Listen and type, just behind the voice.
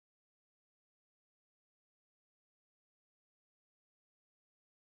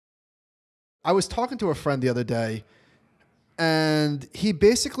I was talking to a friend the other day, and he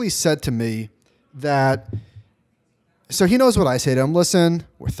basically said to me that, so he knows what I say to him. Listen,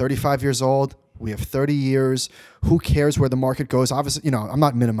 we're 35 years old. We have 30 years. Who cares where the market goes? Obviously, I'm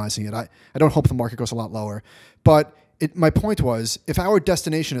not minimizing it. I don't hope the market goes a lot lower. But my point was, if our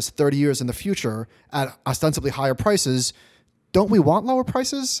destination is 30 years in the future at ostensibly higher prices, don't we want lower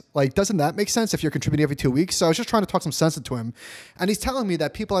prices? Like, doesn't that make sense if you're contributing every 2 weeks? So I was just trying to talk some sense into him. And he's telling me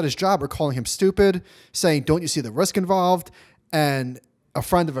that people at his job are calling him stupid, saying, don't you see the risk involved? And a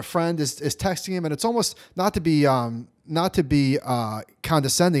friend of a friend is texting him. And it's almost not to be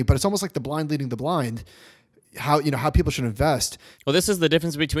condescending, but it's almost like the blind leading the blind, how people should invest. Well, this is the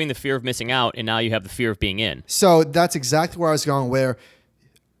difference between the fear of missing out and now you have the fear of being in. So that's exactly where I was going, where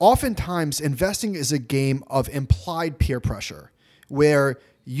oftentimes, investing is a game of implied peer pressure where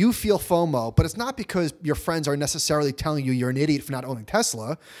you feel FOMO, but it's not because your friends are necessarily telling you you're an idiot for not owning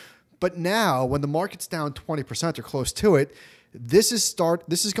Tesla. But now, when the market's down 20% or close to it, this is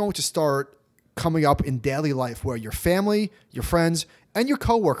going to start coming up in daily life where your family, your friends, and your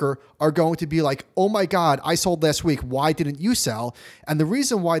coworker are going to be like, oh my God, I sold last week. Why didn't you sell? And the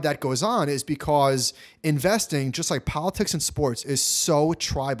reason why that goes on is because investing, just like politics and sports, is so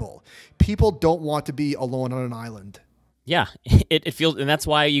tribal. People don't want to be alone on an island. Yeah, it feels, and that's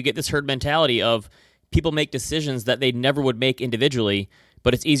why you get this herd mentality of people make decisions that they never would make individually,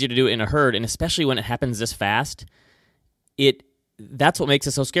 but it's easier to do it in a herd, and especially when it happens this fast, that's what makes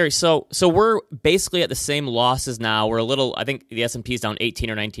it so scary. So we're basically at the same losses now. We're a little, I think the S&P is down 18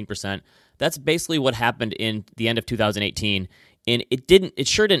 or 19%. That's basically what happened in the end of 2018, and it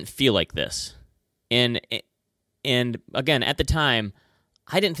sure didn't feel like this. And again, at the time,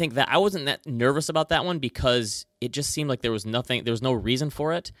 I didn't think that, I wasn't that nervous about that one because it just seemed like there was no reason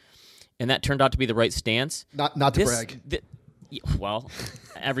for it, and that turned out to be the right stance. Not to brag. Well,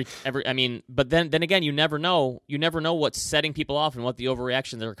 but then again, you never know what's setting people off and what the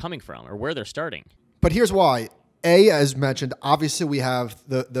overreactions are coming from or where they're starting. But here's why. As mentioned, obviously we have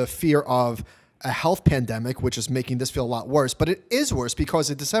the fear of a health pandemic, which is making this feel a lot worse. But it is worse because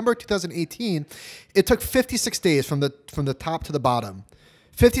in December 2018, it took 56 days from the top to the bottom,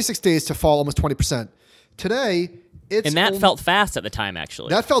 56 days to fall almost 20%. Today, and that felt fast at the time. Actually,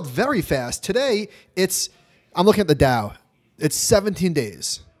 that felt very fast. Today, I'm looking at the Dow. It's 17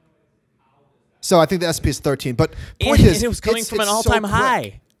 days. So I think the S&P is 13. But point is, it was coming from an all-time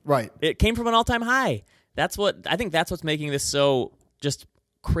high. Right. It came from an all-time high. That's what's making this so just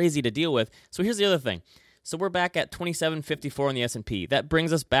crazy to deal with. So here's the other thing. So we're back at 2754 on the S&P. That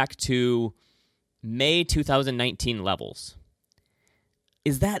brings us back to May 2019 levels.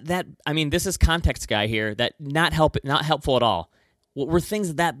 Is that this is context guy here, that not helpful at all. Were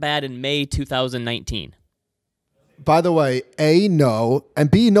things that bad in May 2019? By the way, A, no,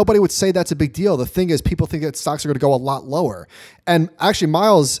 and B, nobody would say that's a big deal. The thing is, people think that stocks are going to go a lot lower. And actually,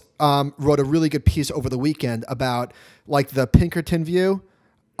 Miles wrote a really good piece over the weekend about like the Pinkerton view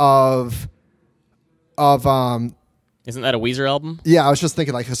of Isn't that a Weezer album? Yeah, I was just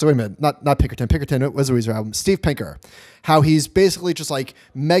thinking so wait a minute, not Pinkerton. Pinkerton, it was a Weezer album. Steve Pinker, how he's basically just like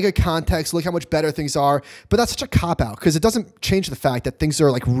mega context, look how much better things are. But that's such a cop-out because it doesn't change the fact that things are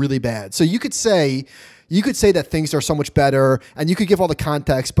like really bad. So you could say that things are so much better and you could give all the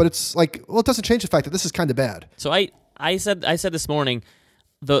context, but it's like, well, it doesn't change the fact that this is kind of bad. So I said this morning,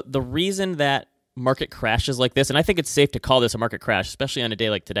 the reason that market crashes like this, and I think it's safe to call this a market crash, especially on a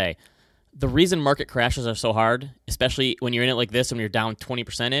day like today. The reason market crashes are so hard, especially when you're in it like this and you're down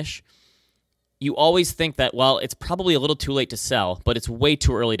 20%-ish, you always think that, well, it's probably a little too late to sell, but it's way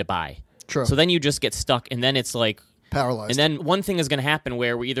too early to buy. True. So then you just get stuck, and then it's like paralyzed. And then one thing is going to happen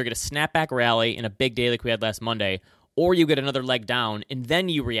where we either get a snapback rally in a big day like we had last Monday, or you get another leg down, and then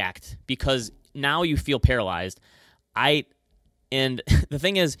you react because now you feel paralyzed. And the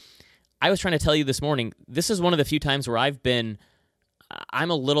thing is, I was trying to tell you this morning, this is one of the few times where I'm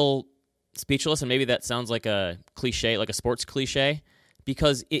a little speechless, and maybe that sounds like a cliche, like a sports cliche,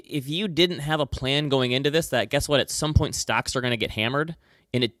 because if you didn't have a plan going into this, that guess what, at some point stocks are going to get hammered,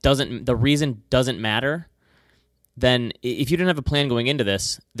 and the reason doesn't matter, then if you didn't have a plan going into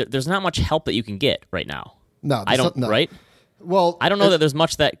this, there's not much help that you can get right now. No, I don't. No. Right? Well, I don't know that there's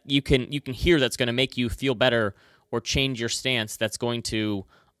much that you can hear that's going to make you feel better or change your stance. That's going to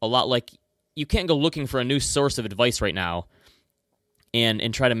a lot like you can't go looking for a new source of advice right now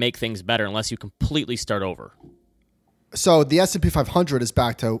and try to make things better unless you completely start over. So the S&P 500 is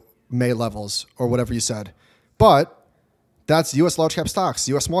back to May levels or whatever you said, but that's U.S. large cap stocks.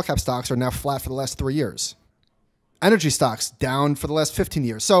 U.S. small cap stocks are now flat for the last 3 years. Energy stocks down for the last 15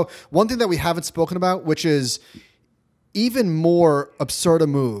 years. So one thing that we haven't spoken about, which is even more absurd a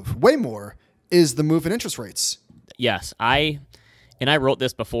move, way more, is the move in interest rates. Yes, I wrote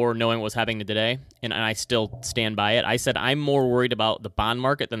this before knowing what was happening today, and I still stand by it. I said I'm more worried about the bond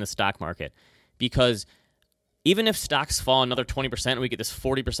market than the stock market, because even if stocks fall another 20% and we get this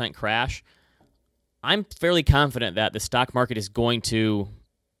 40% crash, I'm fairly confident that the stock market is going to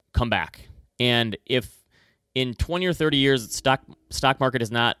come back. And if in 20 or 30 years the stock market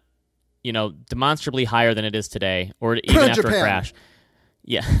is not, demonstrably higher than it is today, or even after a crash,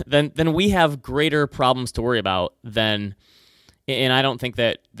 then we have greater problems to worry about than. And I don't think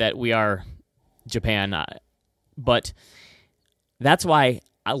that we are Japan, but that's why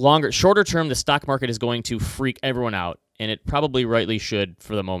shorter term, the stock market is going to freak everyone out, and it probably rightly should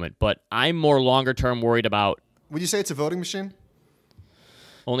for the moment. But I'm more longer term worried about. Would you say it's a voting machine?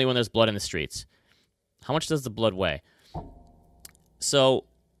 Only when there's blood in the streets. How much does the blood weigh? So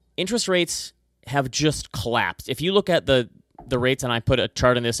interest rates have just collapsed. If you look at the rates, and I put a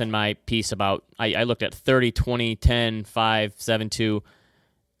chart on this in my piece about, I looked at 30, 20, 10, 5, 7, 2.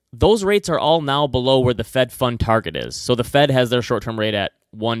 Those rates are all now below where the Fed fund target is. So the Fed has their short-term rate at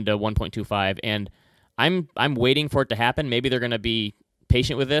 1 to 1.25, and I'm waiting for it to happen. Maybe they're going to be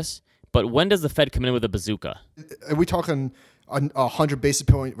patient with this, but when does the Fed come in with a bazooka? Are we talking a 100 basis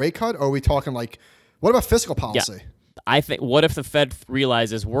point rate cut, or are we talking what about fiscal policy? Yeah. I think, what if the Fed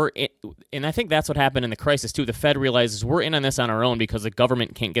realizes and I think that's what happened in the crisis too. The Fed realizes we're in on this on our own because the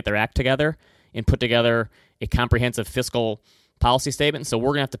government can't get their act together and put together a comprehensive fiscal policy statement. So we're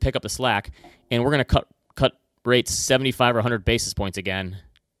going to have to pick up the slack, and we're going to cut rates 75 or 100 basis points again.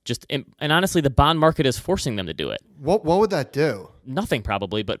 And honestly, the bond market is forcing them to do it. What would that do? Nothing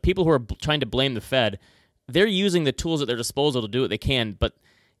probably, but people who are trying to blame the Fed, they're using the tools at their disposal to do what they can, but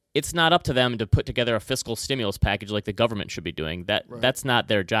it's not up to them to put together a fiscal stimulus package like the government should be doing. That's not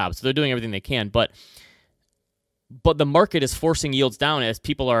their job. So they're doing everything they can, but the market is forcing yields down as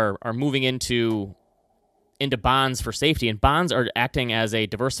people are moving into bonds for safety, and bonds are acting as a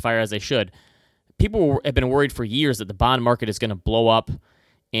diversifier as they should. People have been worried for years that the bond market is going to blow up,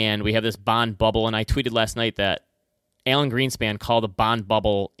 and we have this bond bubble. And I tweeted last night that Alan Greenspan called a bond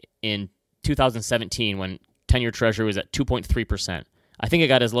bubble in 2017 when 10-year Treasury was at 2.3%. I think it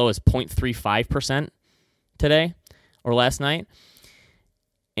got as low as 0.35% today or last night.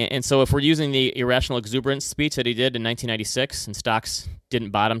 And so if we're using the irrational exuberance speech that he did in 1996 and stocks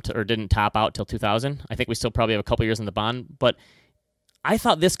didn't didn't top out till 2000, I think we still probably have a couple years in the bond. But I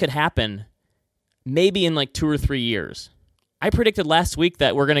thought this could happen maybe in 2 or 3 years. I predicted last week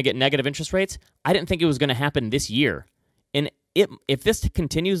that we're going to get negative interest rates. I didn't think it was going to happen this year. And if this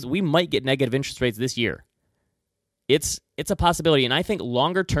continues, we might get negative interest rates this year. It's a possibility, and I think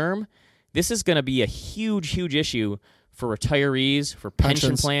longer term, this is going to be a huge, huge issue for retirees, for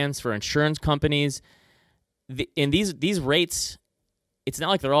pension plans, for insurance companies. And these rates, it's not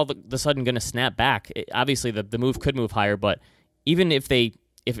like they're all of a sudden going to snap back. Obviously, the move could move higher, but even if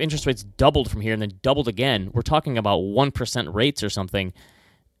interest rates doubled from here and then doubled again, we're talking about 1% rates or something.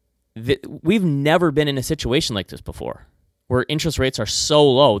 We've never been in a situation like this before, where interest rates are so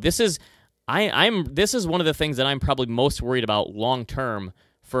low. This is one of the things that I'm probably most worried about long term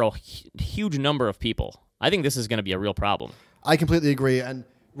for a huge number of people. I think this is going to be a real problem. I completely agree. And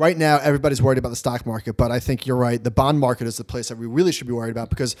right now, everybody's worried about the stock market, but I think you're right. The bond market is the place that we really should be worried about,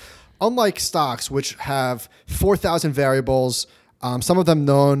 because unlike stocks, which have 4,000 variables, some of them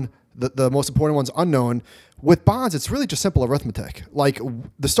known, the most important ones unknown, with bonds, it's really just simple arithmetic.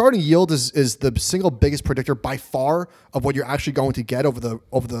 The starting yield is the single biggest predictor by far of what you're actually going to get over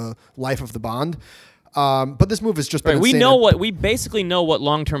the life of the bond. But this move has just been insane. We basically know what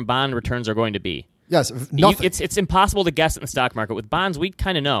long-term bond returns are going to be. Yes, nothing. It's impossible to guess in the stock market. With bonds, we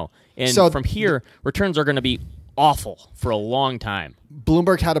kind of know. And so from here, returns are going to be awful for a long time.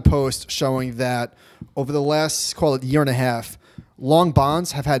 Bloomberg had a post showing that over the last, call it, year and a half, long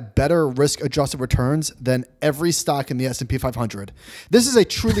bonds have had better risk-adjusted returns than every stock in the S&P 500. This is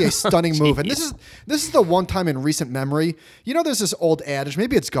truly a stunning move, and this is the one time in recent memory. There's this old adage,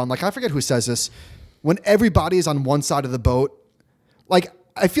 maybe it's gone. I forget who says this. When everybody is on one side of the boat,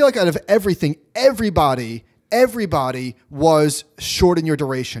 I feel like out of everything, everybody was short in your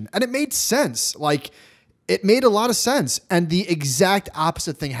duration, and it made sense. It made a lot of sense, and the exact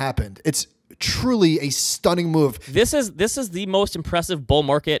opposite thing happened. It's truly a stunning move. This is the most impressive bull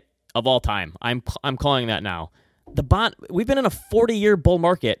market of all time. I'm calling that now. We've been in a 40-year bull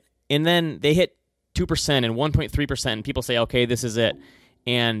market, and then they hit 2% and 1.3%, and people say, okay, this is it.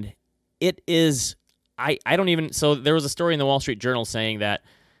 And it is, I don't even, so there was a story in the Wall Street Journal saying that,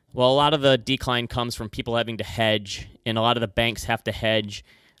 well, a lot of the decline comes from people having to hedge, and a lot of the banks have to hedge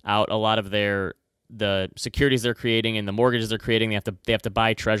out a lot of the securities they're creating and the mortgages they're creating. They have to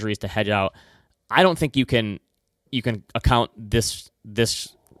buy treasuries to hedge out I don't think you can account this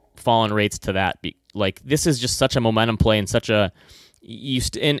fallen rates to that. Like, this is just such a momentum play and such a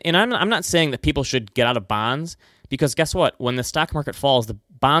and I'm not saying that people should get out of bonds, because guess what? When the stock market falls, the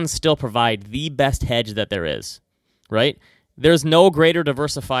bonds still provide the best hedge that there is, right? There's no greater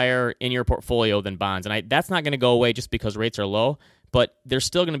diversifier in your portfolio than bonds, and that's not going to go away just because rates are low, but there's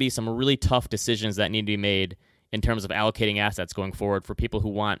still going to be some really tough decisions that need to be made in terms of allocating assets going forward for people who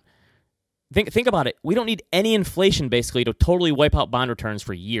want. Think about it. We don't need any inflation, basically, to totally wipe out bond returns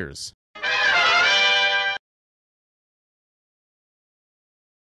for years.